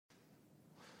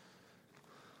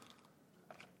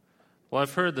Well,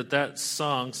 I've heard that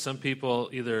song, some people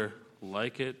either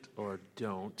like it or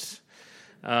don't.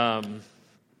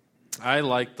 I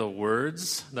like the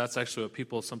words. That's actually what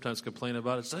people sometimes complain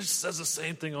about. It just says the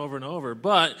same thing over and over.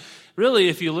 But really,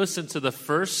 if you listen to the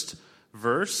first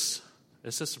verse,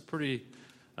 it says some pretty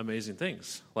amazing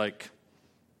things. Like,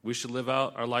 we should live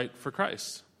out our light for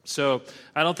Christ. So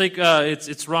I don't think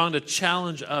it's wrong to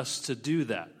challenge us to do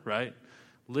that, right?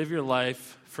 Live your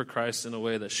life for Christ in a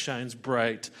way that shines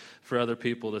bright for other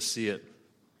people to see it.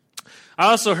 I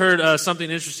also heard something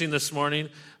interesting this morning.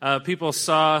 People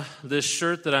saw this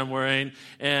shirt that I'm wearing,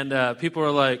 and people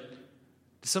were like,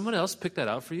 did someone else pick that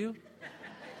out for you?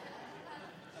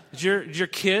 Did your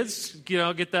kids,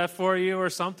 get that for you or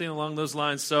something along those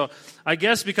lines? So I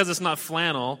guess because it's not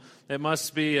flannel, it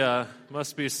must be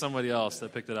somebody else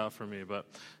that picked it out for me. But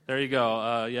there you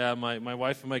go. Yeah, my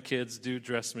wife and my kids do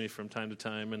dress me from time to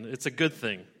time, and it's a good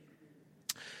thing.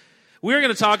 We're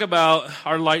going to talk about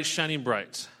our light shining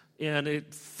bright. And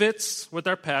it fits with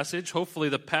our passage. Hopefully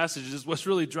the passage is what's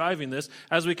really driving this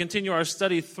as we continue our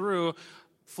study through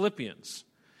Philippians.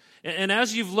 And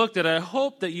as you've looked at it, I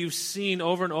hope that you've seen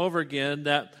over and over again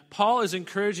that Paul is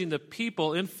encouraging the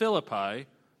people in Philippi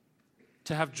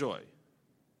to have joy.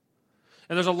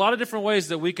 And there's a lot of different ways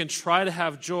that we can try to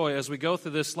have joy as we go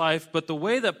through this life, but the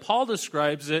way that Paul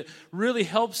describes it really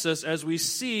helps us as we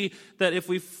see that if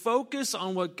we focus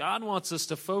on what God wants us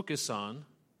to focus on,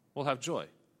 we'll have joy.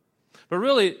 But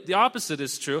really, the opposite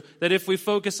is true, that if we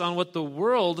focus on what the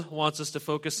world wants us to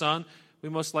focus on, we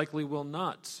most likely will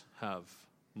not have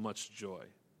much joy.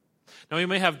 Now, we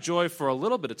may have joy for a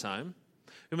little bit of time.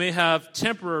 We may have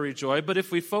temporary joy, but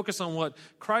if we focus on what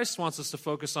Christ wants us to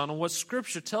focus on, and what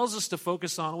Scripture tells us to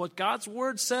focus on, and what God's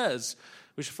Word says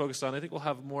we should focus on, I think we'll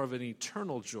have more of an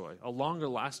eternal joy, a longer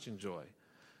lasting joy,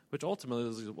 which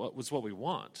ultimately is what we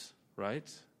want, right?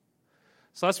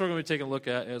 So that's what we're going to be taking a look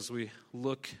at as we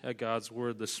look at God's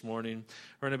Word this morning.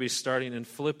 We're going to be starting in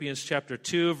Philippians chapter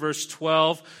 2, verse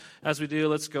 12. As we do,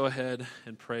 let's go ahead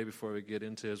and pray before we get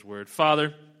into His Word.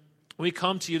 Father, we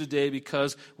come to you today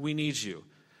because we need you.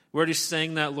 We already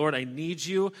sang that, Lord, I need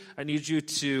you. I need you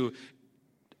to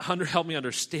help me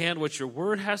understand what your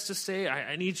Word has to say.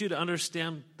 I need you to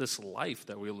understand this life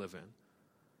that we live in.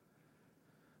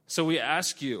 So we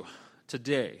ask you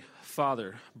today,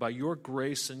 Father, by your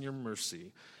grace and your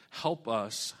mercy, help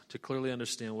us to clearly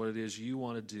understand what it is you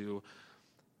want to do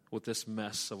with this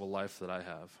mess of a life that I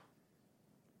have.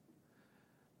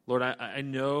 Lord, I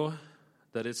know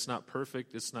that it's not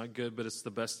perfect, it's not good, but it's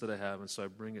the best that I have, and so I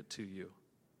bring it to you.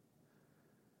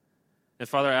 And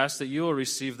Father, I ask that you will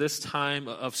receive this time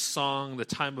of song, the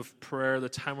time of prayer, the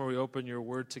time where we open your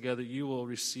word together, you will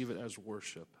receive it as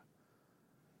worship.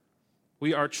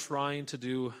 We are trying to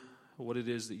do what it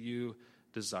is that you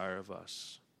desire of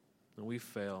us. And we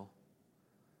fail.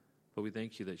 But we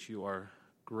thank you that you are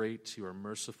great, you are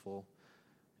merciful,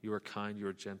 you are kind, you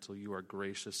are gentle, you are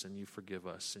gracious, and you forgive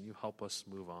us, and you help us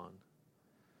move on.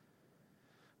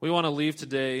 We want to leave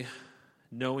today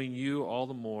knowing you all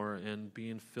the more and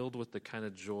being filled with the kind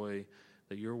of joy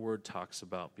that your word talks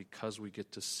about because we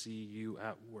get to see you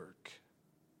at work.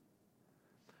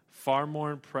 Far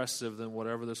more impressive than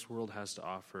whatever this world has to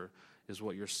offer is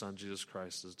what your Son, Jesus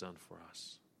Christ, has done for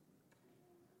us.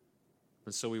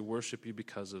 And so we worship you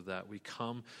because of that. We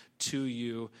come to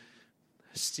you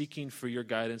seeking for your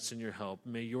guidance and your help.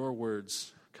 May your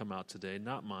words come out today,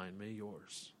 not mine, may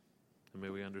yours. And may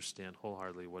we understand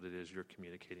wholeheartedly what it is you're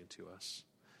communicating to us.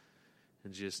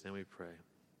 In Jesus' name we pray.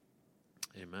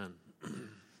 Amen.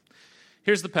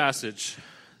 Here's the passage.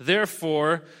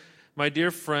 Therefore, my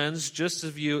dear friends, just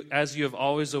as you have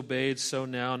always obeyed, so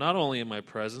now, not only in my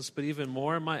presence, but even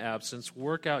more in my absence,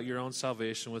 work out your own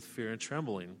salvation with fear and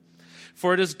trembling.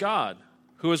 For it is God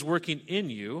who is working in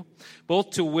you,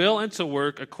 both to will and to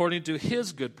work according to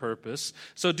his good purpose.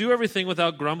 So do everything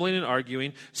without grumbling and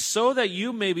arguing, so that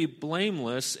you may be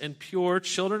blameless and pure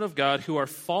children of God who are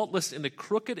faultless in a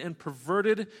crooked and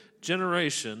perverted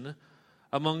generation,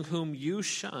 among whom you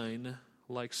shine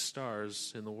like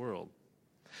stars in the world.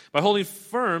 By holding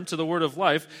firm to the word of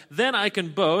life, then I can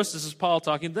boast, this is Paul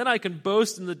talking, then I can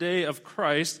boast in the day of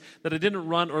Christ that I didn't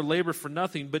run or labor for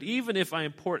nothing, but even if I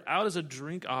am poured out as a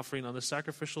drink offering on the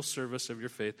sacrificial service of your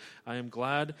faith, I am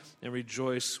glad and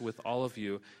rejoice with all of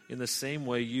you. In the same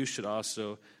way, you should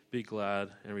also be glad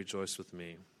and rejoice with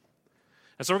me.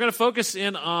 And so we're going to focus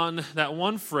in on that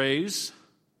one phrase,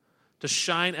 to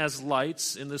shine as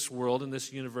lights in this world, in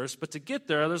this universe. But to get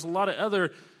there, there's a lot of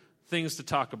other things to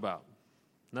talk about.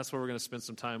 And that's what we're going to spend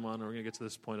some time on, and we're going to get to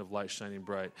this point of light shining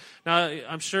bright. Now,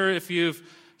 I'm sure if you've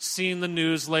seen the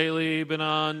news lately, been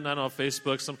on, I don't know,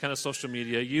 Facebook, some kind of social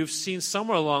media, you've seen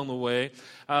somewhere along the way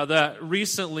that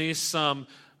recently some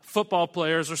football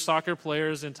players or soccer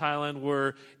players in Thailand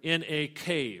were in a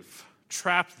cave,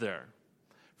 trapped there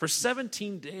for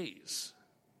 17 days.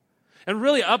 And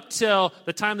really, up till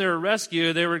the time they were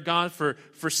rescued, they were gone for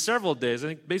several days. I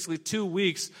think basically 2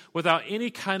 weeks without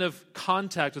any kind of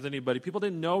contact with anybody. People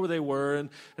didn't know where they were. And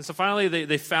so finally,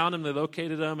 they found them. They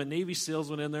located them. And Navy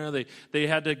SEALs went in there. They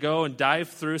had to go and dive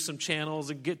through some channels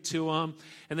and get to them.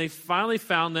 And they finally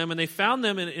found them. And they found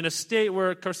them in a state where,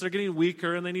 of course, they're getting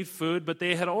weaker and they need food. But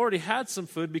they had already had some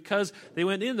food because they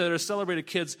went in there to celebrate a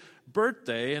kid's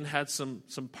birthday and had some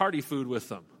party food with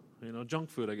them. Junk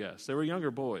food, I guess. They were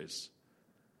younger boys.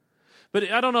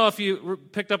 But I don't know if you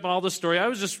picked up on all the story. I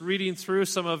was just reading through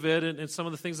some of it and some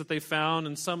of the things that they found,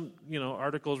 and some,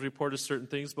 articles reported certain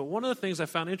things. But one of the things I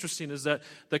found interesting is that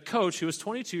the coach, who was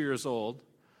 22 years old,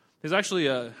 he's actually,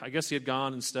 I guess he had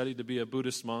gone and studied to be a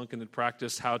Buddhist monk and had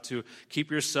practiced how to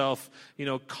keep yourself,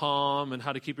 calm and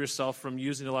how to keep yourself from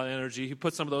using a lot of energy. He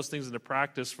put some of those things into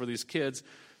practice for these kids.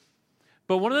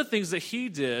 But one of the things that he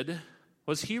did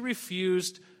was he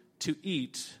refused to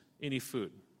eat any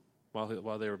food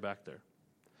while they were back there,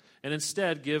 and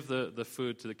instead give the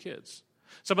food to the kids.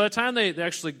 So by the time they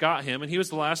actually got him, and he was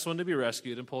the last one to be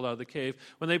rescued and pulled out of the cave,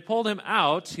 when they pulled him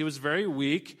out, he was very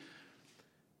weak.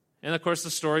 And of course the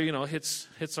story,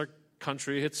 hits our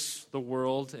country, hits the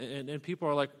world, and people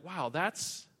are like, wow,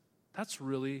 that's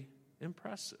really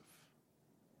impressive,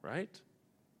 right?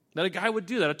 That a guy would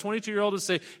do that. A 22-year-old would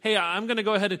say, hey, I'm going to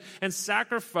go ahead and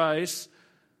sacrifice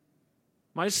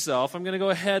myself. I'm going to go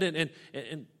ahead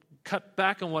and cut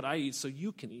back on what I eat so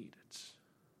you can eat it.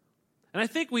 And I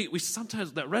think we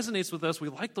sometimes, that resonates with us. We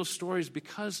like those stories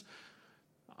because,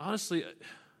 honestly,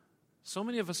 so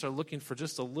many of us are looking for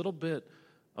just a little bit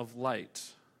of light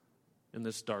in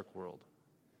this dark world.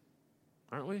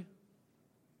 Aren't we?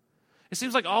 It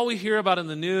seems like all we hear about in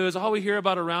the news, all we hear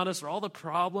about around us are all the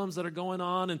problems that are going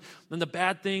on and the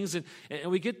bad things. And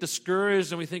we get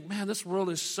discouraged and we think, man, this world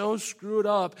is so screwed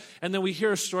up. And then we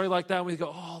hear a story like that and we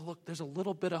go, oh, look, there's a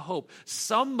little bit of hope.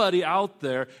 Somebody out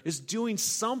there is doing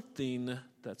something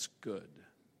that's good.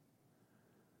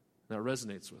 That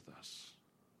resonates with us.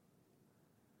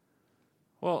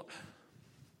 Well,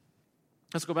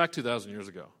 let's go back 2,000 years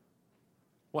ago.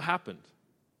 What happened?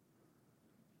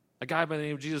 A guy by the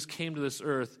name of Jesus came to this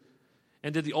earth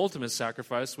and did the ultimate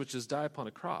sacrifice, which is die upon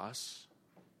a cross.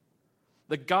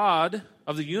 The God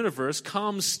of the universe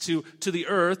comes to the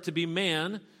earth to be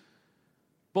man,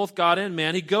 both God and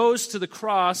man. He goes to the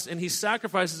cross and he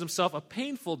sacrifices himself a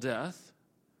painful death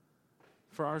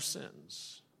for our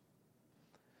sins.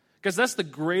 Because that's the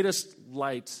greatest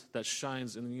light that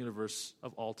shines in the universe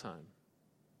of all time.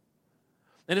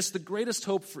 And it's the greatest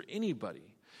hope for anybody.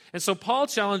 And so Paul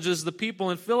challenges the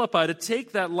people in Philippi to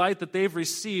take that light that they've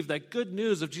received, that good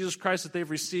news of Jesus Christ that they've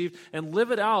received, and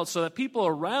live it out so that people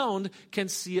around can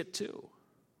see it too.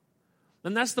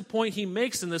 And that's the point he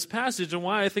makes in this passage, and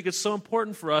why I think it's so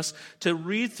important for us to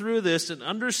read through this and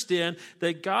understand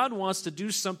that God wants to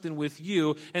do something with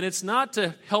you, and it's not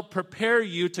to help prepare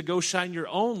you to go shine your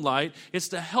own light, it's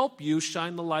to help you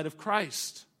shine the light of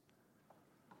Christ.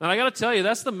 And I got to tell you,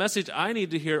 that's the message I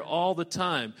need to hear all the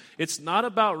time. It's not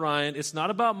about Ryan. It's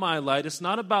not about my light. It's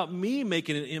not about me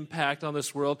making an impact on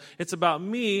this world. It's about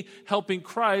me helping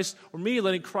Christ, or me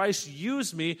letting Christ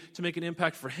use me to make an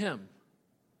impact for him.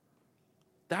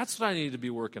 That's what I need to be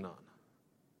working on.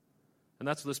 And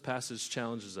that's what this passage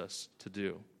challenges us to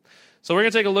do. So we're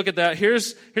going to take a look at that.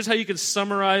 Here's how you can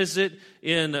summarize it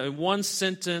in one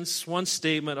sentence, one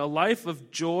statement. A life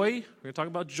of joy. We're going to talk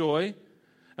about joy.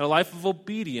 And a life of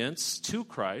obedience to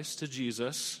Christ, to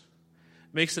Jesus,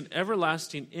 makes an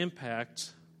everlasting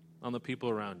impact on the people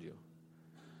around you.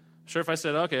 I'm sure if I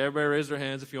said, okay, everybody raise their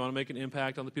hands if you want to make an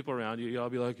impact on the people around you, you'll all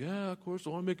be like, yeah, of course I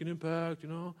want to make an impact,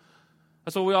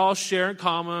 That's what we all share in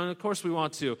common. Of course we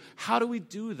want to. How do we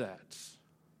do that?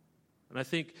 And I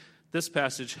think this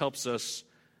passage helps us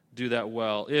do that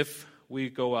well if we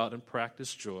go out and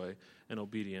practice joy and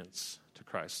obedience to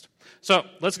Christ. So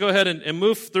let's go ahead and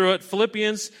move through it.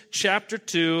 Philippians chapter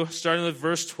 2, starting with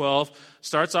verse 12,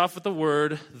 starts off with the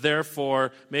word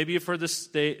therefore. Maybe you've heard this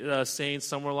saying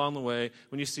somewhere along the way.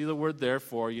 When you see the word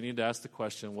therefore, you need to ask the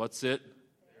question, what's it?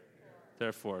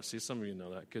 Therefore. See, some of you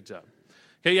know that. Good job.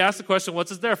 Okay, you ask the question,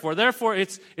 what's it therefore? Therefore,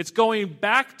 it's going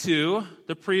back to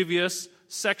the previous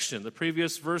section, the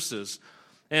previous verses.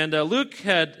 And Luke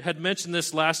had mentioned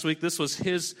this last week. This was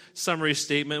his summary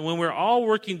statement. When we're all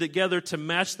working together to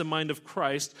match the mind of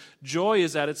Christ, joy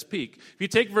is at its peak. If you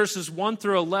take verses 1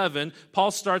 through 11,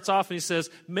 Paul starts off and he says,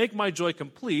 make my joy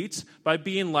complete by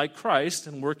being like Christ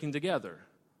and working together.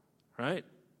 Right?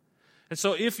 And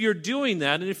so if you're doing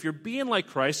that, and if you're being like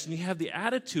Christ, and you have the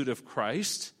attitude of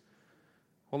Christ,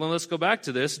 well, then let's go back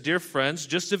to this. Dear friends,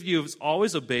 just as you have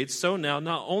always obeyed, so now,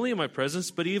 not only in my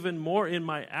presence, but even more in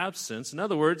my absence. In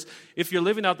other words, if you're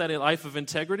living out that life of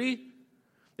integrity,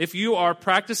 if you are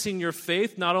practicing your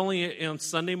faith not only on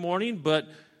Sunday morning, but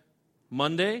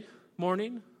Monday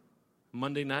morning,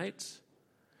 Monday night,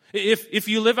 if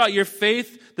you live out your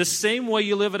faith the same way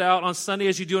you live it out on Sunday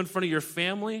as you do in front of your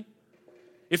family,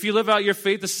 if you live out your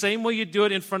faith the same way you do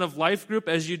it in front of life group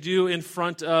as you do in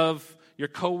front of your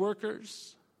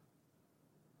coworkers,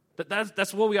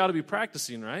 that's what we ought to be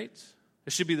practicing, right?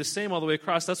 It should be the same all the way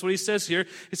across. That's what he says here.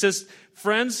 He says,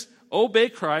 friends, obey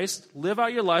Christ, live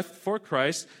out your life for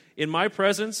Christ, in my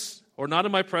presence or not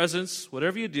in my presence,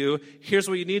 whatever you do, here's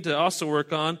what you need to also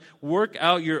work on. Work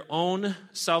out your own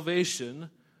salvation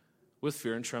with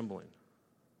fear and trembling.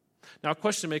 Now, a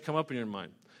question may come up in your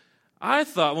mind. I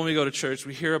thought when we go to church,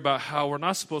 we hear about how we're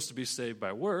not supposed to be saved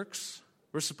by works.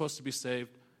 We're supposed to be saved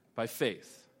by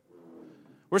faith.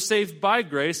 We're saved by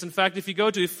grace. In fact, if you go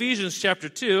to Ephesians chapter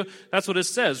 2, that's what it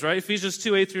says, right? Ephesians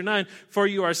 2, 8 through 9. For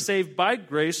you are saved by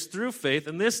grace through faith,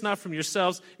 and this not from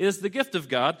yourselves. It is the gift of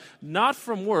God, not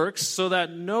from works, so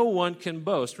that no one can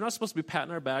boast. We're not supposed to be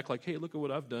patting our back like, hey, look at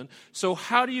what I've done. So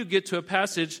how do you get to a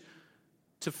passage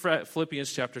to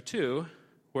Philippians chapter 2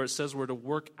 where it says we're to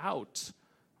work out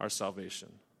our salvation?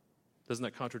 Doesn't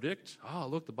that contradict? Oh,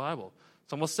 look, the Bible.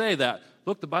 Some will say that.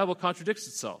 Look, the Bible contradicts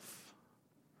itself.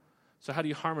 So how do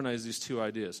you harmonize these two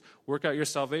ideas? Work out your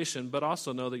salvation, but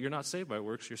also know that you're not saved by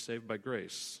works, you're saved by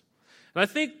grace. And I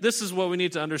think this is what we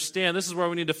need to understand. This is where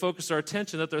we need to focus our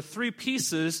attention, that there are three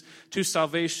pieces to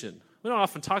salvation. We don't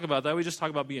often talk about that. We just talk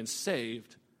about being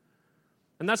saved.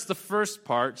 And that's the first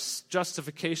part,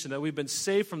 justification, that we've been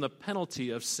saved from the penalty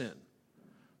of sin.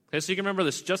 Okay, so you can remember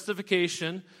this: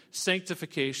 justification,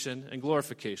 sanctification, and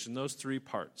glorification, those three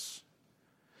parts.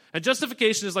 And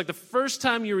justification is like the first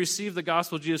time you receive the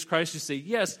gospel of Jesus Christ, you say,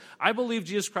 yes, I believe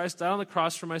Jesus Christ died on the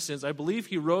cross for my sins. I believe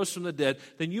he rose from the dead.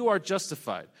 Then you are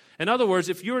justified. In other words,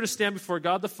 if you were to stand before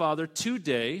God the Father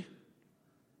today,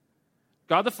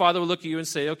 God the Father will look at you and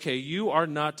say, okay, you are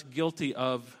not guilty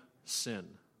of sin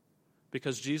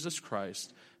because Jesus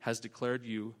Christ has declared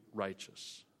you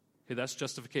righteous. Okay, that's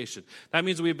justification. That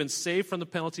means we have been saved from the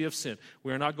penalty of sin.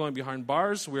 We are not going behind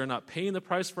bars. We are not paying the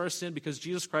price for our sin because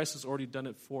Jesus Christ has already done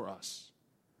it for us.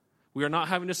 We are not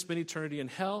having to spend eternity in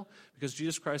hell because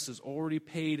Jesus Christ has already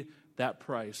paid that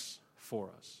price for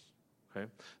us. Okay,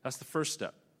 that's the first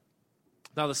step.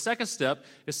 Now, the second step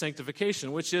is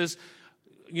sanctification, which is,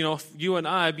 you and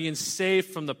I being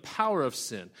saved from the power of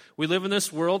sin. We live in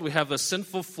this world. We have a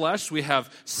sinful flesh. We have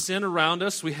sin around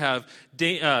us. We have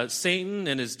Satan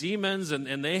and his demons,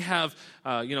 and they have,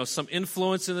 some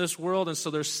influence in this world. And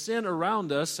so there's sin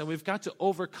around us, and we've got to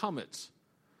overcome it.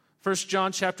 1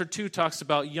 John chapter 2 talks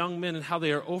about young men and how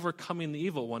they are overcoming the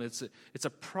evil one. It's a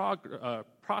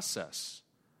process,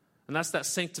 and that's that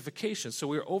sanctification. So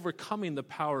we're overcoming the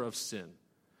power of sin.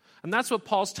 And that's what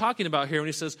Paul's talking about here when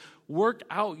he says, work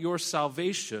out your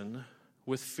salvation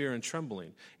with fear and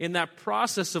trembling. In that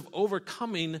process of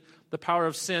overcoming the power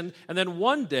of sin, and then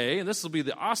one day, and this will be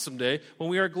the awesome day,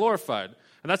 when we are glorified.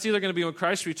 And that's either going to be when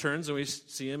Christ returns and we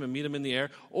see him and meet him in the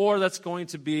air, or that's going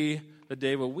to be the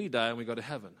day when we die and we go to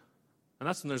heaven. And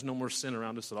that's when there's no more sin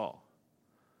around us at all.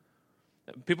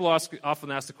 People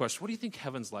often ask the question, what do you think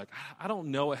heaven's like? I don't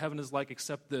know what heaven is like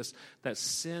except this, that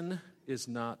sin is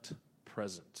not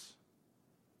present.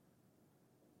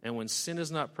 And when sin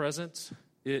is not present,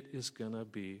 it is going to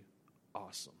be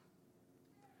awesome.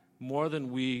 More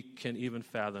than we can even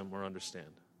fathom or understand.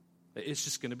 It's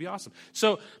just going to be awesome.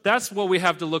 So that's what we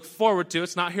have to look forward to.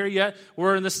 It's not here yet.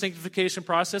 We're in the sanctification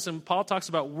process, and Paul talks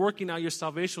about working out your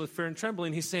salvation with fear and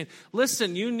trembling. He's saying,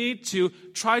 listen, you need to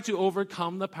try to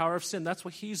overcome the power of sin. That's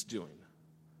what he's doing.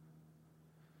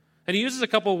 And he uses a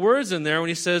couple words in there when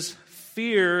he says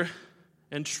fear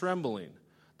and trembling.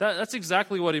 That's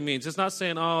exactly what he means. It's not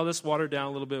saying, oh, let's water down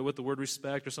a little bit with the word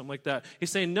respect or something like that.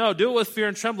 He's saying, no, do it with fear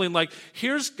and trembling. Like,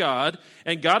 here's God,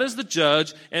 and God is the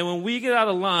judge, and when we get out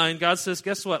of line, God says,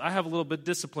 guess what? I have a little bit of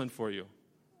discipline for you. In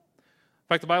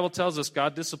fact, the Bible tells us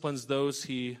God disciplines those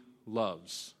he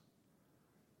loves.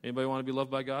 Anybody want to be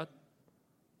loved by God?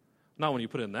 Not when you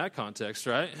put it in that context,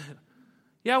 right?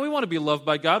 Yeah, we want to be loved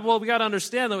by God. Well, we got to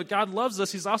understand that when God loves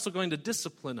us, he's also going to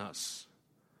discipline us.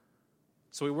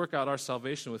 So we work out our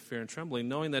salvation with fear and trembling,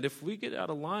 knowing that if we get out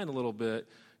of line a little bit,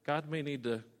 God may need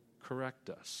to correct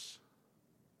us.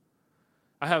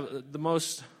 I have the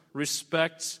most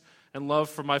respect and love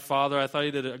for my father. I thought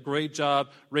he did a great job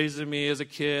raising me as a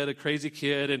kid, a crazy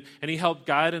kid, and he helped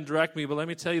guide and direct me. But let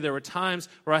me tell you, there were times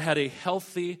where I had a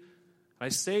healthy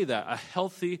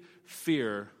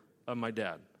fear of my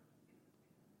dad.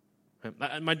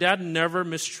 My dad never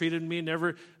mistreated me,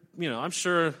 never, I'm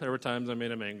sure there were times I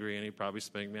made him angry, and he probably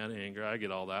spanked me out of anger. I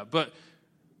get all that. But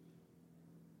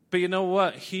you know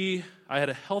what? I had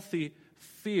a healthy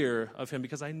fear of him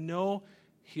because I know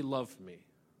he loved me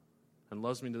and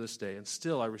loves me to this day. And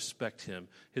still I respect him,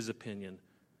 his opinion,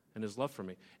 and his love for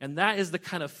me. And that is the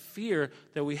kind of fear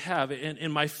that we have.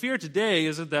 And my fear today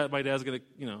isn't that my dad's going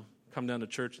to, come down to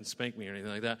church and spank me or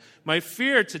anything like that. My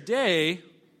fear today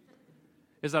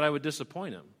is that I would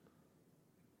disappoint him.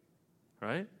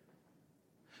 Right?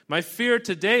 My fear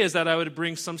today is that I would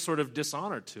bring some sort of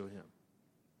dishonor to him.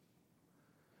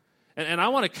 And I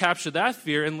want to capture that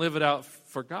fear and live it out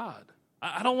for God.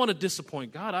 I don't want to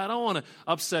disappoint God. I don't want to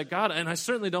upset God. And I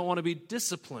certainly don't want to be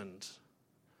disciplined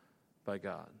by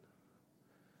God.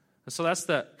 And so that's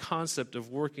that concept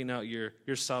of working out your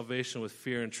salvation with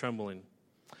fear and trembling.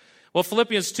 Well,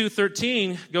 Philippians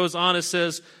 2:13 goes on, it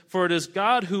says, "For it is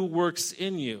God who works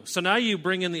in you." So now you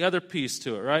bring in the other piece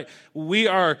to it, right? We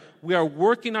are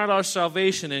working out our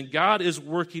salvation, and God is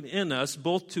working in us,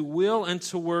 both to will and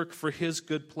to work for his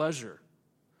good pleasure.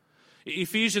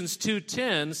 Ephesians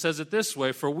 2:10 says it this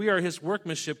way, "For we are his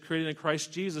workmanship, created in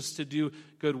Christ Jesus to do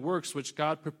good works, which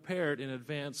God prepared in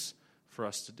advance for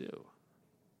us to do."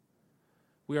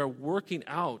 We are working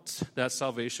out that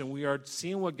salvation. We are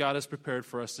seeing what God has prepared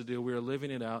for us to do. We are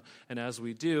living it out. And as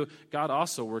we do, God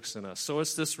also works in us. So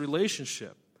it's this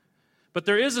relationship. But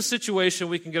there is a situation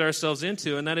we can get ourselves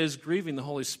into, and that is grieving the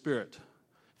Holy Spirit.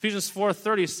 Ephesians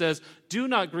 4:30 says, "Do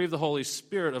not grieve the Holy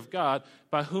Spirit of God,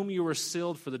 by whom you were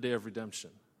sealed for the day of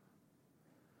redemption."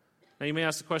 Now you may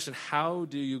ask the question, how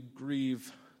do you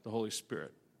grieve the Holy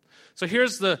Spirit? So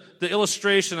here's the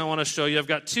illustration I want to show you. I've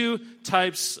got two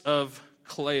types of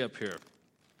clay up here.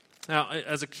 Now,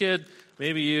 as a kid,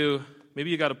 maybe you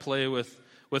got to play with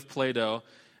Play-Doh,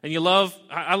 and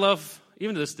I love,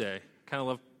 even to this day, kind of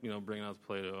love, bringing out the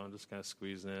Play-Doh and just kind of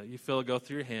squeezing it. You feel it go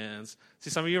through your hands. See,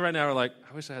 some of you right now are like,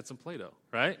 I wish I had some Play-Doh,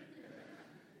 right?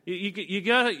 You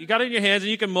got it in your hands,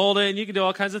 and you can mold it, and you can do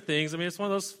all kinds of things. I mean, it's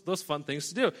one of those fun things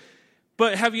to do.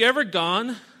 But have you ever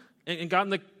gone and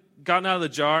gotten out of the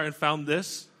jar and found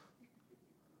this?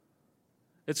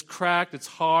 It's cracked, it's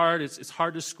hard, it's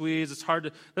hard to squeeze,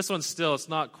 this one's still, it's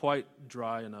not quite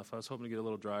dry enough. I was hoping to get a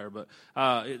little drier, but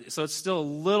so it's still a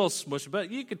little smushy,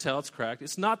 but you can tell it's cracked.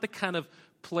 It's not the kind of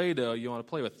Play-Doh you want to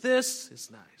play with. This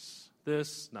is nice.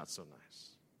 This, not so nice.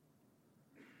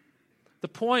 The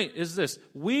point is this: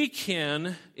 we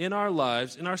can, in our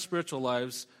lives, in our spiritual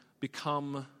lives,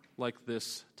 become like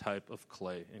this type of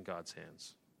clay in God's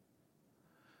hands,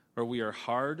 where we are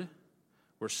hard,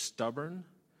 we're stubborn,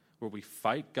 where we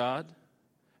fight God,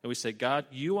 and we say, God,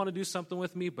 you want to do something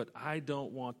with me, but I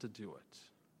don't want to do it.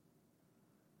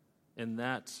 And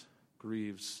that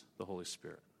grieves the Holy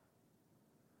Spirit.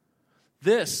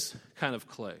 This kind of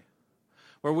clay,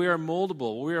 where we are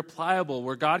moldable, where we are pliable,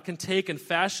 where God can take and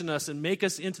fashion us and make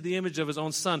us into the image of his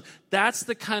own Son, that's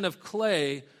the kind of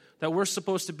clay that we're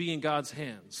supposed to be in God's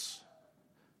hands,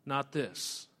 not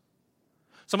this.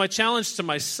 So my challenge to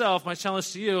myself, my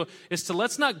challenge to you, is to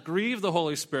let's not grieve the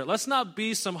Holy Spirit. Let's not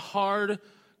be some hard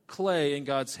clay in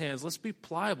God's hands. Let's be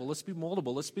pliable. Let's be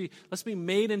moldable. Let's be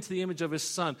made into the image of his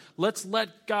Son. Let's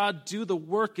let God do the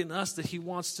work in us that he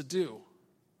wants to do.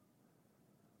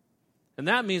 And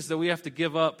that means that we have to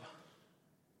give up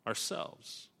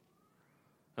ourselves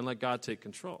and let God take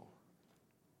control.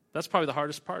 That's probably the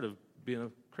hardest part of being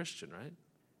a Christian, right?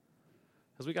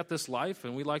 Because we got this life,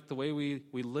 and we like the way we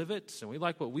live it, and we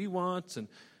like what we want, and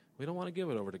we don't want to give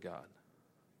it over to God.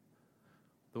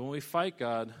 But when we fight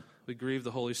God, we grieve the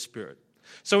Holy Spirit.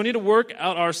 So we need to work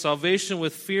out our salvation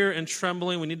with fear and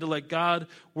trembling. We need to let God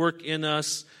work in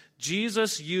us.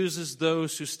 Jesus uses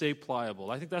those who stay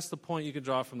pliable. I think that's the point you can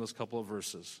draw from those couple of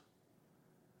verses.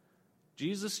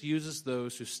 Jesus uses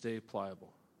those who stay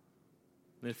pliable.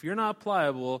 And if you're not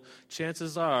pliable,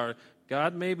 chances are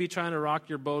God may be trying to rock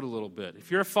your boat a little bit. If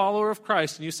you're a follower of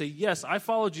Christ and you say, yes, I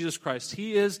follow Jesus Christ,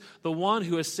 he is the one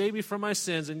who has saved me from my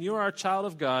sins, and you are a child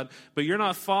of God, but you're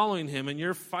not following him and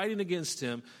you're fighting against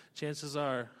him, chances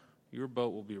are your boat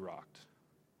will be rocked.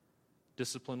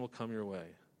 Discipline will come your way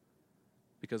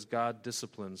because God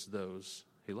disciplines those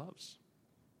he loves.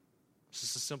 It's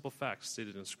just a simple fact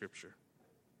stated in Scripture.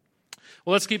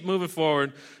 Well, let's keep moving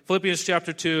forward. Philippians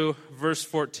chapter 2, verse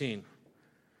 14.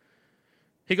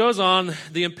 He goes on,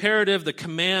 the imperative, the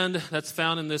command that's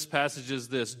found in this passage is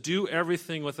this: do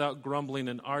everything without grumbling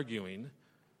and arguing.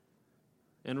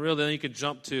 And really, then you could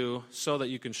jump to, so that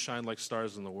you can shine like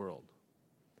stars in the world.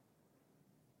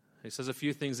 He says a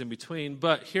few things in between,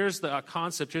 but here's the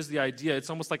concept, here's the idea. It's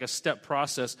almost like a step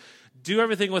process. Do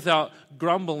everything without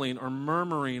grumbling or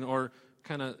murmuring or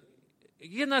kind of,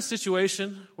 you get in that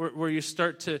situation where you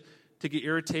start to get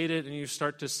irritated and you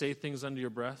start to say things under your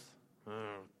breath. Oh,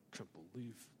 I can't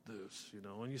believe this,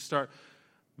 when you start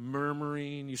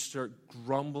murmuring, you start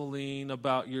grumbling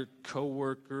about your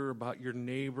coworker, about your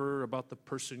neighbor, about the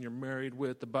person you're married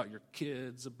with, about your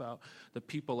kids, about the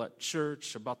people at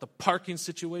church, about the parking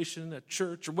situation at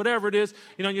church, or whatever it is,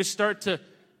 and you start to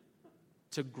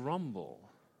grumble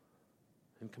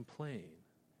and complain.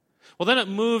 Well, then it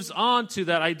moves on to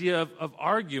that idea of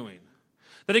arguing.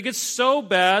 That it gets so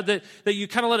bad that you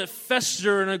kind of let it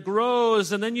fester and it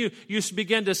grows, and then you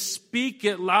begin to speak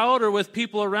it louder with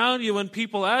people around you when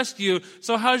people ask you,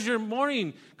 so how's your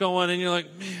morning going? And you're like,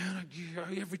 man,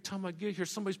 every time I get here,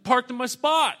 somebody's parked in my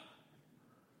spot.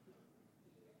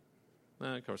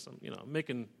 And of course,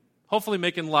 I'm hopefully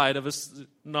making light of a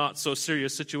not so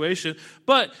serious situation.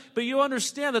 But you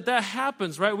understand that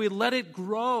happens, right? We let it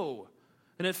grow,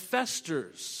 and it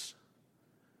festers.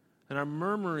 And our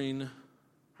murmuring,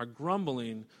 our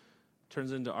grumbling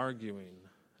turns into arguing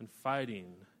and fighting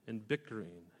and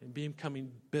bickering and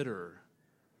becoming bitter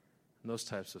and those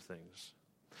types of things.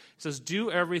 He says, do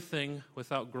everything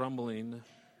without grumbling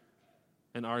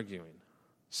and arguing.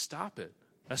 Stop it.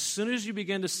 As soon as you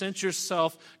begin to sense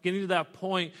yourself getting to that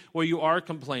point where you are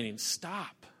complaining,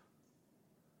 stop.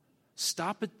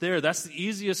 Stop it there. That's the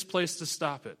easiest place to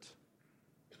stop it.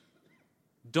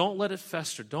 Don't let it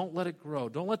fester. Don't let it grow.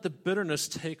 Don't let the bitterness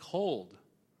take hold.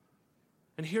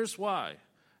 And here's why.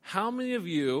 How many of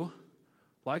you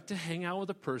like to hang out with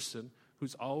a person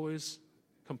who's always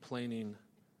complaining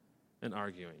and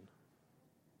arguing?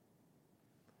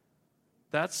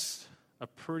 That's a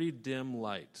pretty dim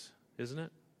light, isn't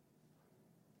it?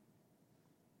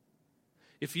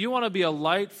 If you want to be a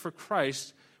light for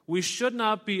Christ, we should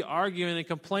not be arguing and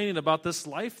complaining about this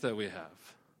life that we have.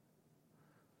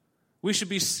 We should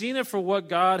be seeing it for what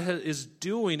God is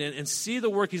doing and see the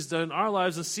work He's done in our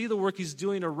lives and see the work He's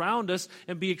doing around us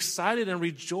and be excited and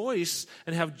rejoice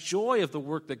and have joy of the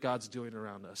work that God's doing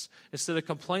around us instead of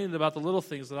complaining about the little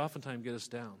things that oftentimes get us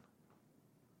down.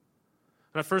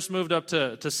 When I first moved up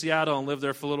to Seattle and lived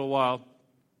there for a little while,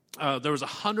 there was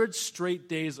 100 straight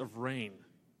days of rain.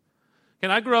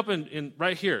 And I grew up in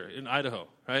right here in Idaho,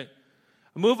 right?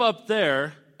 I moved up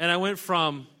there and I went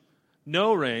from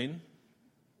no rain,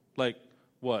 like,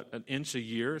 an inch a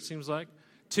year, it seems like,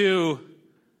 to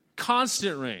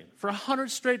constant rain for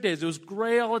 100 straight days. It was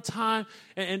gray all the time.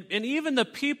 And even the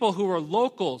people who were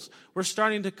locals were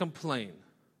starting to complain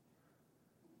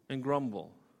and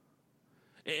grumble.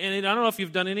 And I don't know if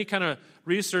you've done any kind of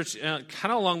research kind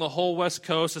of along the whole West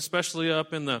Coast, especially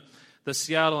up in the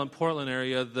Seattle and Portland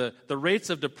area, the rates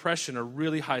of depression are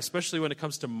really high, especially when it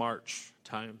comes to March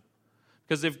time.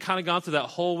 Because they've kind of gone through that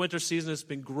whole winter season. It's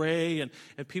been gray, and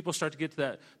people start to get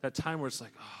to that time where it's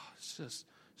like, it's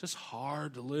just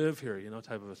hard to live here,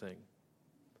 type of a thing.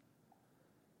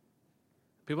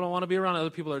 People don't want to be around other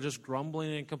people that are just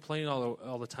grumbling and complaining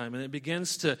all the time. And it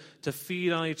begins to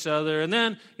feed on each other. And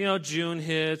then, June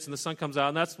hits and the sun comes out.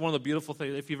 And that's one of the beautiful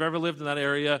things. If you've ever lived in that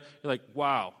area, you're like,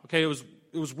 wow, okay, it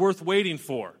was worth waiting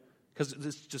for. Because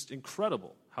it's just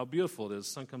incredible how beautiful it is.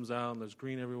 The sun comes out and there's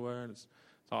green everywhere, and it's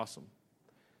awesome.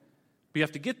 But you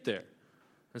have to get there.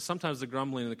 And sometimes the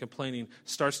grumbling and the complaining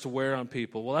starts to wear on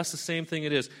people. Well, that's the same thing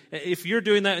it is. If you're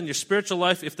doing that in your spiritual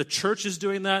life, if the church is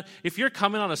doing that, if you're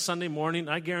coming on a Sunday morning,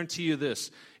 I guarantee you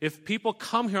this. If people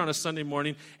come here on a Sunday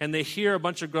morning and they hear a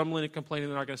bunch of grumbling and complaining,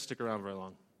 they're not going to stick around very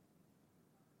long.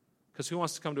 Because who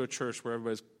wants to come to a church where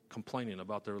everybody's complaining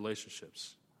about their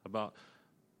relationships, about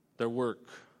their work,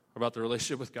 about their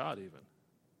relationship with God even?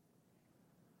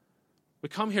 We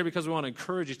come here because we want to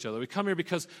encourage each other. We come here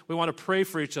because we want to pray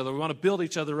for each other. We want to build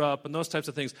each other up and those types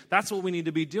of things. That's what we need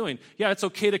to be doing. Yeah, it's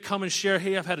okay to come and share,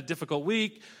 hey, I've had a difficult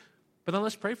week, but then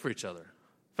let's pray for each other.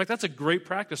 In fact, that's a great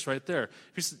practice right there.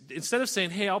 Instead of saying,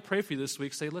 hey, I'll pray for you this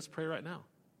week, say, let's pray right now.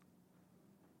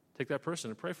 Take that person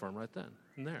and pray for them right then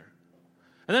and there.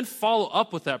 And then follow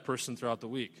up with that person throughout the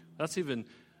week. That's even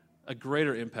a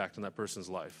greater impact on that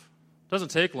person's life. Doesn't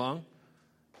take long.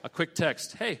 A quick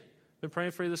text, hey, been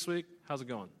praying for you this week. How's it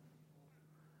going?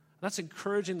 That's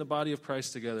encouraging the body of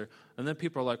Christ together. And then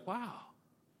people are like, wow,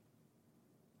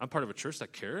 I'm part of a church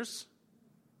that cares?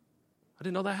 I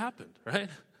didn't know that happened, right?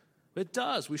 It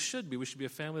does. We should be. We should be a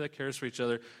family that cares for each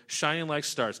other, shining like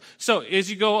stars. So as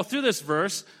you go through this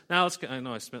verse, now I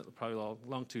know I spent probably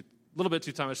a little bit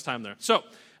too much time there. So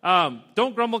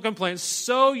don't grumble and complain,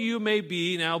 so you may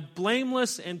be now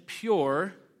blameless and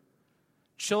pure,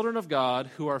 children of God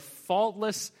who are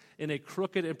faultless in a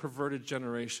crooked and perverted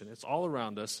generation. It's all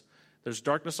around us. There's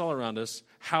darkness all around us.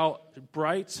 How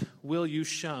bright will you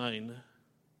shine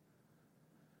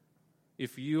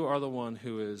if you are the one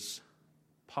who is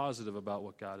positive about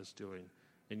what God is doing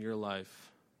in your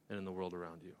life and in the world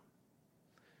around you?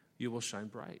 You will shine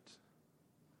bright.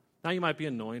 Now, you might be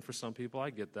annoying for some people. I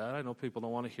get that. I know people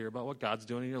don't want to hear about what God's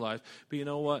doing in your life. But you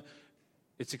know what?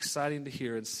 It's exciting to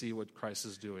hear and see what Christ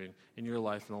is doing in your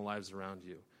life and the lives around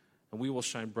you. And we will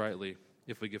shine brightly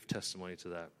if we give testimony to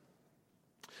that.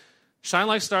 Shine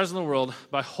like stars in the world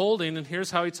by holding, and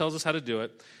here's how he tells us how to do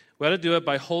it. We ought to do it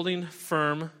by holding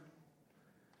firm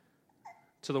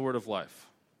to the word of life.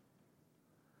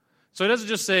 So he doesn't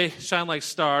just say shine like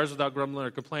stars without grumbling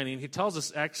or complaining. He tells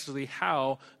us actually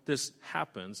how this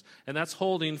happens, and that's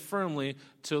holding firmly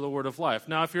to the word of life.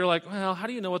 Now, if you're like, well, how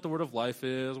do you know what the word of life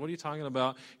is? What are you talking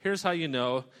about? Here's how you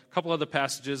know. A couple other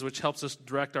passages which helps us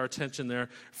direct our attention there.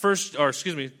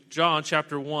 John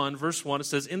chapter 1, verse 1, it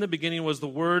says, in the beginning was the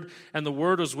Word, and the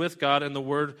Word was with God, and the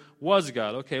Word was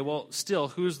God. Okay, well, still,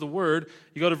 who's the Word?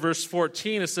 You go to verse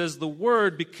 14, it says, the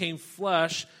Word became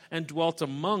flesh and dwelt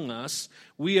among us.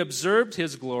 We observed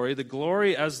his glory, the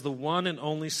glory as the one and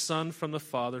only Son from the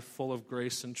Father, full of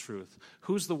grace and truth.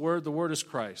 Who's the Word? The Word is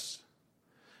Christ.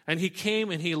 And he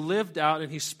came and he lived out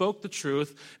and he spoke the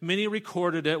truth. Many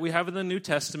recorded it. We have it in the New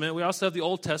Testament. We also have the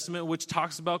Old Testament, which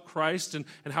talks about Christ and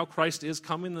how Christ is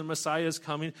coming, the Messiah is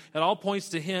coming. It all points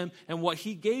to him and what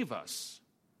he gave us.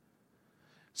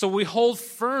 So we hold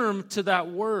firm to that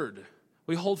word.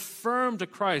 We hold firm to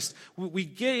Christ. We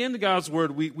get into God's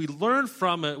word. We learn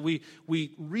from it. We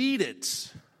read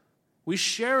it. We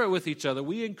share it with each other.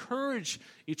 We encourage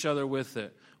each other with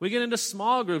it. We get into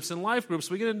small groups and life groups.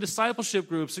 We get into discipleship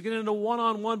groups. We get into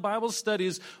one-on-one Bible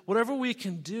studies. Whatever we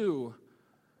can do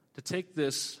to take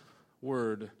this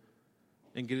word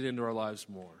and get it into our lives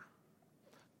more.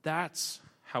 That's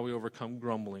how we overcome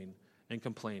grumbling and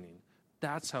complaining.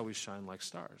 That's how we shine like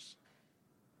stars.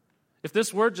 If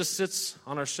this word just sits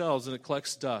on our shelves and it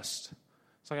collects dust,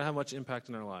 it's not going to have much impact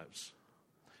in our lives.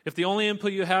 If the only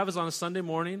input you have is on a Sunday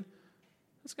morning,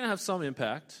 it's going to have some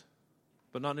impact,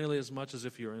 but not nearly as much as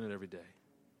if you're in it every day.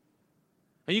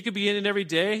 And you could be in it every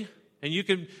day, and you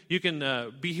can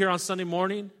be here on Sunday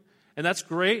morning, and that's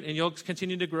great, and you'll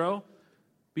continue to grow.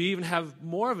 But you even have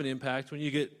more of an impact when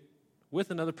you get with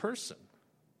another person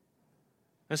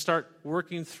and start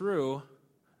working through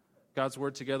God's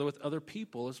word together with other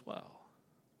people as well.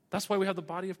 That's why we have the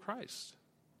body of Christ.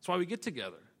 That's why we get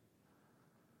together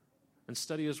and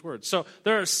study his word. So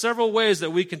there are several ways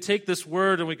that we can take this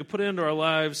word and we can put it into our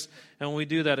lives, and when we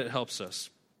do that, it helps us.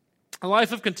 A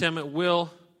life of contentment will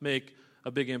make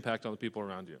a big impact on the people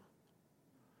around you.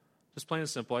 Just plain and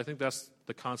simple. I think that's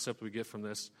the concept we get from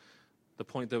this, the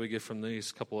point that we get from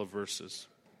these couple of verses.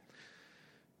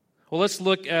 Well, let's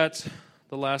look at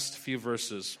the last few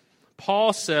verses.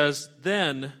 Paul says,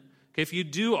 then, if you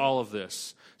do all of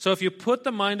this, so if you put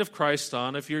the mind of Christ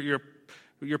on, if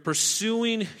you're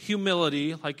pursuing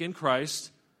humility like in Christ,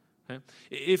 okay?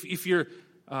 If you're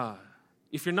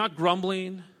not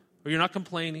grumbling or you're not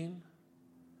complaining,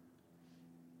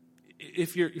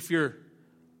 if you're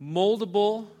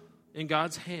moldable in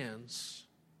God's hands,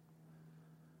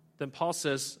 then Paul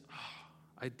says,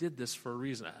 I did this for a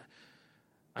reason.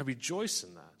 I rejoice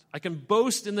in that. I can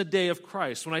boast in the day of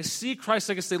Christ. When I see Christ,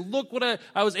 I can say, look what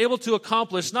I was able to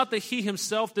accomplish. Not that he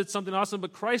himself did something awesome,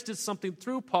 but Christ did something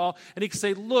through Paul. And he can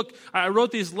say, look, I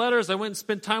wrote these letters. I went and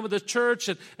spent time with the church,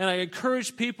 and I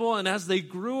encouraged people. And as they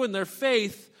grew in their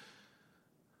faith,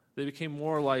 they became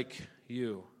more like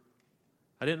you.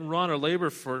 I didn't run or labor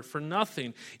for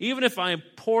nothing. Even if I am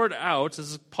poured out,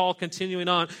 this is Paul continuing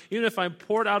on, even if I'm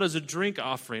poured out as a drink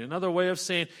offering, another way of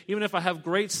saying, even if I have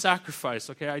great sacrifice,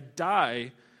 okay, I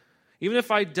die. Even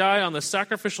if I die on the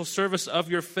sacrificial service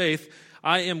of your faith,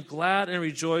 I am glad and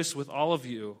rejoice with all of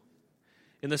you.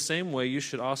 In the same way, you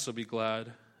should also be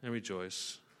glad and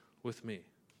rejoice with me.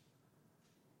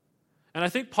 And I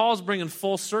think Paul's bringing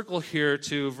full circle here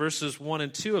to verses 1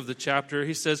 and 2 of the chapter.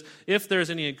 He says, if there's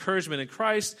any encouragement in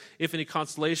Christ, if any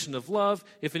consolation of love,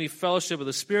 if any fellowship of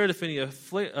the Spirit, if any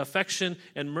affection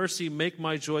and mercy, make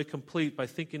my joy complete by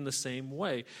thinking the same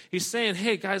way. He's saying,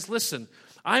 hey, guys, listen,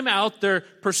 I'm out there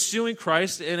pursuing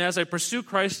Christ, and as I pursue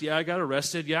Christ, yeah, I got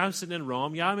arrested, yeah, I'm sitting in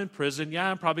Rome, yeah, I'm in prison, yeah,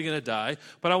 I'm probably going to die,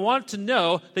 but I want to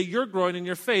know that you're growing in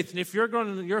your faith, and if you're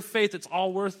growing in your faith, it's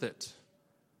all worth it.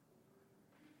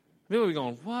 Maybe we're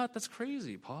going, what? That's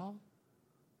crazy, Paul.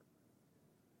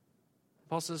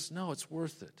 Paul says, no, it's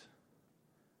worth it.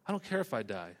 I don't care if I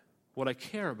die. What I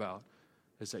care about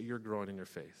is that you're growing in your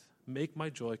faith. Make my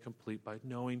joy complete by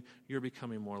knowing you're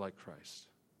becoming more like Christ.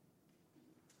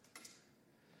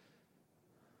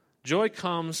 Joy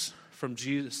comes from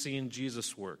seeing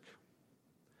Jesus work.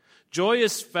 Joy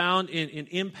is found in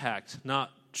impact,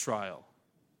 not trial.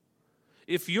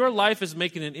 If your life is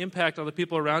making an impact on the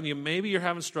people around you, maybe you're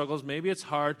having struggles, maybe it's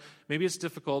hard, maybe it's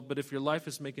difficult, but if your life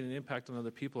is making an impact on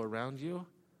other people around you,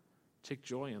 take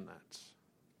joy in that.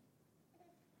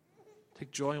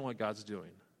 Take joy in what God's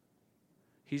doing.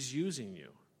 He's using you.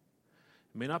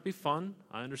 It may not be fun.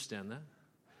 I understand that.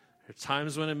 There are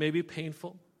times when it may be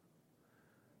painful.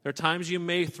 There are times you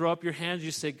may throw up your hands. You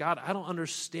say, God, I don't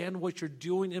understand what you're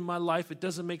doing in my life. It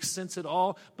doesn't make sense at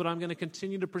all, but I'm going to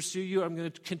continue to pursue you. I'm going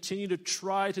to continue to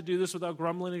try to do this without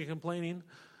grumbling and complaining.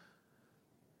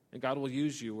 And God will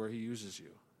use you where he uses you.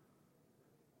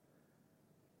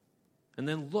 And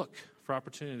then look for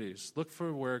opportunities. Look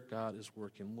for where God is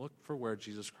working. Look for where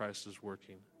Jesus Christ is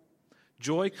working.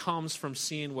 Joy comes from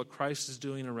seeing what Christ is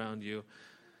doing around you.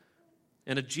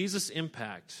 And a Jesus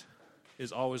impact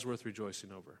is always worth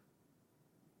rejoicing over.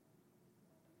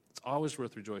 It's always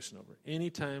worth rejoicing over.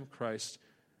 Anytime Christ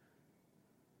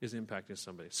is impacting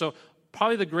somebody. So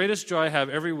probably the greatest joy I have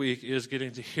every week is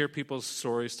getting to hear people's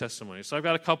stories, testimonies. So I've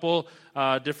got a couple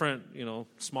different,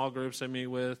 small groups I meet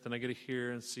with, and I get to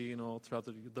hear and see, throughout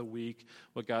the week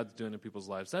what God's doing in people's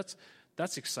lives.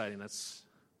 That's exciting. That's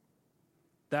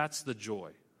the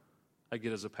joy I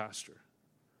get as a pastor.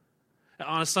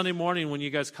 On a Sunday morning when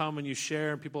you guys come and you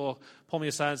share and people pull me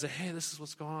aside and say, hey, this is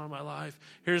what's going on in my life.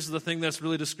 Here's the thing that's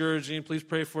really discouraging. Please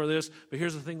pray for this. But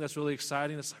here's the thing that's really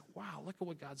exciting. It's like, wow, look at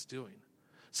what God's doing.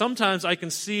 Sometimes I can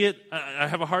see it. I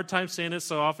have a hard time saying it,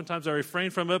 so oftentimes I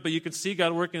refrain from it. But you can see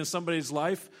God working in somebody's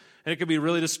life, and it can be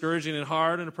really discouraging and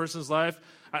hard in a person's life.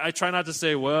 I try not to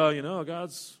say, well,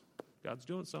 God's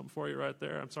doing something for you right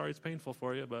there. I'm sorry it's painful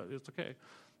for you, but it's okay.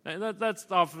 And that's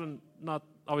often not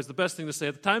always the best thing to say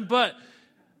at the time, but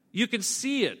you can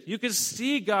see it. You can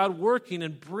see God working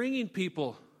and bringing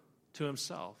people to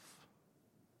himself.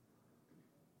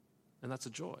 And that's a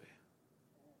joy.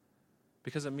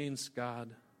 Because it means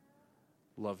God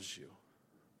loves you.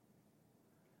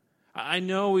 I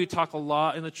know we talk a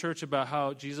lot in the church about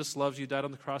how Jesus loves you, died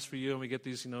on the cross for you, and we get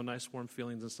these, nice warm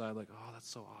feelings inside like, oh, that's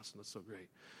so awesome, that's so great.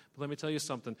 But let me tell you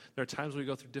something. There are times we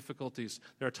go through difficulties.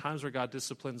 There are times where God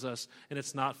disciplines us, and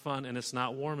it's not fun, and it's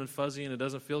not warm and fuzzy, and it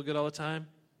doesn't feel good all the time.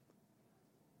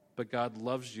 But God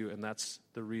loves you, and that's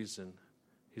the reason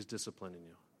he's disciplining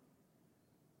you.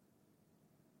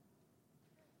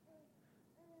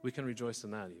 We can rejoice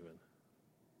in that even. And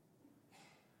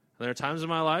there are times in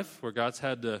my life where God's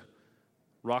had to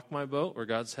rock my boat, where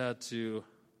God's had to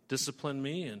discipline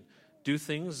me and do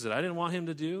things that I didn't want him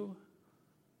to do.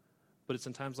 But it's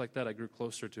in times like that I grew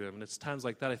closer to him. And it's times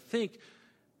like that I think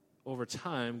over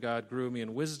time God grew me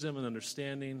in wisdom and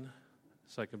understanding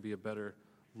so I can be a better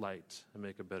light and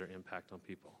make a better impact on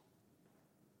people.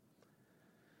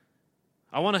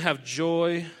 I want to have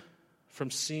joy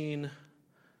from seeing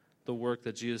the work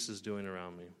that Jesus is doing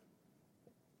around me.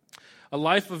 A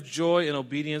life of joy and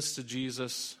obedience to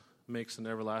Jesus makes an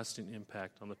everlasting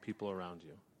impact on the people around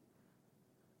you.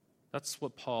 That's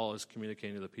what Paul is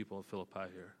communicating to the people of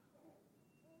Philippi here.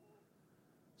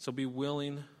 So be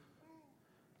willing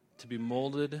to be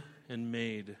molded and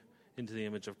made into the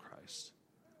image of Christ.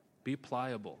 Be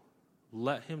pliable.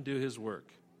 Let him do his work.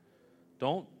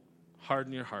 Don't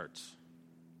harden your hearts.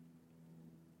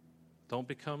 Don't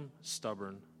become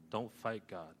stubborn. Don't fight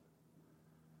God.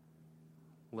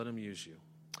 Let him use you.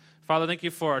 Father, thank you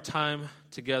for our time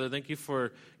together. Thank you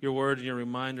for your word and your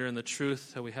reminder and the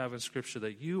truth that we have in Scripture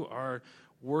that you are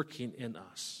working in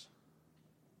us.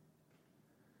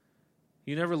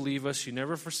 You never leave us. You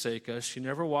never forsake us. You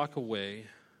never walk away.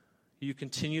 You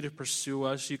continue to pursue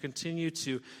us. You continue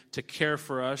to care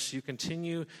for us. You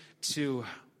continue to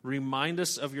remind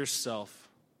us of yourself.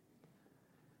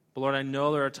 But Lord, I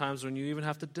know there are times when you even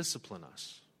have to discipline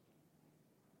us.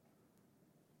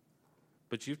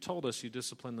 But you've told us you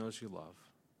discipline those you love.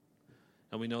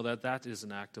 And we know that that is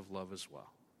an act of love as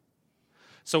well.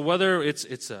 So whether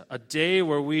it's a day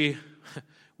where we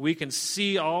can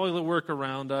see all of the work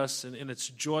around us and it's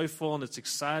joyful and it's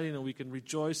exciting and we can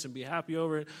rejoice and be happy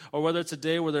over it, or whether it's a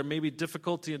day where there may be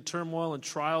difficulty and turmoil and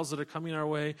trials that are coming our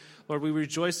way, Lord, we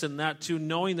rejoice in that too,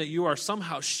 knowing that you are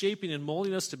somehow shaping and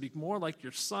molding us to be more like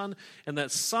your Son, and that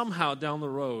somehow down the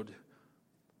road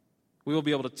we will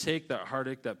be able to take that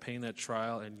heartache, that pain, that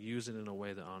trial, and use it in a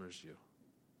way that honors you.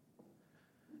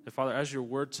 And Father, as your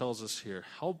word tells us here,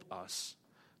 help us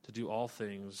to do all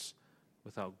things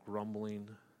without grumbling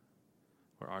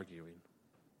or arguing.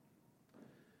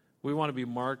 We want to be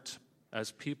marked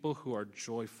as people who are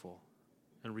joyful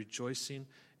and rejoicing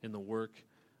in the work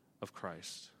of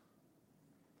Christ.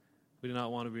 We do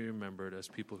not want to be remembered as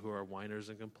people who are whiners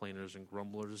and complainers and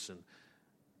grumblers and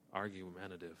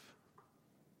argumentative.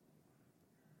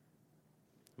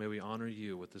 May we honor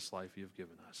you with this life you've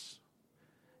given us.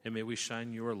 And may we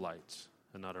shine your light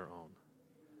and not our own.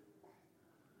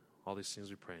 All these things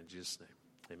we pray in Jesus'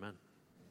 name. Amen.